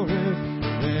 chorus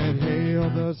that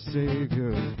hailed the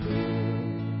Savior's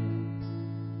birth.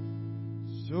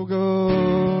 So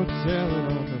go tell it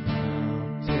on the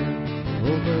mountain,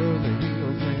 over the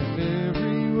hills and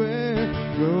everywhere.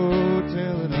 Go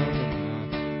tell it on the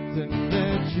mountain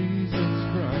that Jesus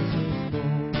Christ was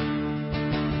born.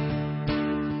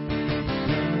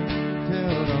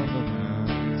 Tell it on the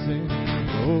mountain,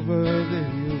 over the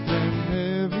hills and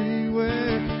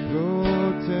everywhere. Go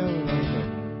tell it on the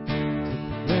mountain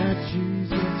that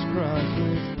Jesus Christ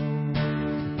was born.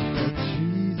 That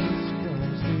Jesus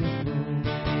Christ is born.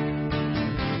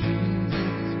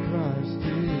 Jesus Christ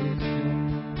is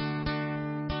born.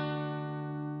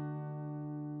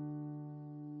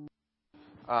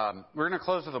 We're going to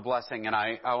close with a blessing, and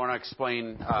I want to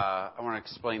explain. I want to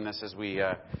explain this as we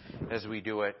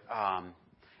do it.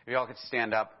 If y'all could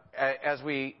stand up as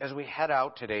we head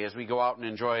out today, as we go out and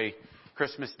enjoy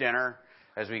Christmas dinner,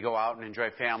 as we go out and enjoy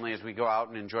family, as we go out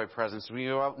and enjoy presents, as we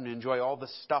go out and enjoy all the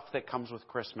stuff that comes with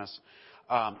Christmas.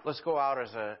 Let's go out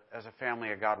as a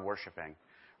family of God worshiping,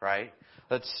 right?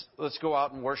 Let's go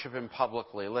out and worship Him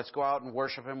publicly. Let's go out and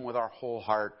worship Him with our whole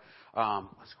heart.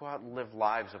 Let's go out and live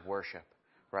lives of worship,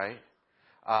 right?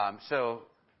 So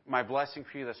my blessing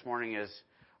for you this morning is,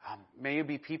 may you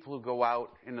be people who go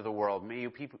out into the world. May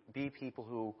you be people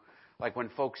who, like when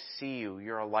folks see you,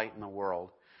 you're a light in the world.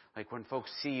 Like when folks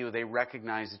see you, they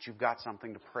recognize that you've got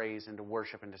something to praise and to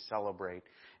worship and to celebrate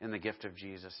in the gift of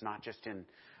Jesus, not just in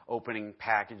opening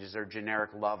packages or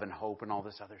generic love and hope and all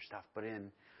this other stuff, but in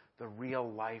the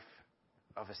real life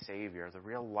of a Savior, the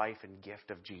real life and gift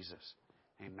of Jesus.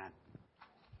 Amen.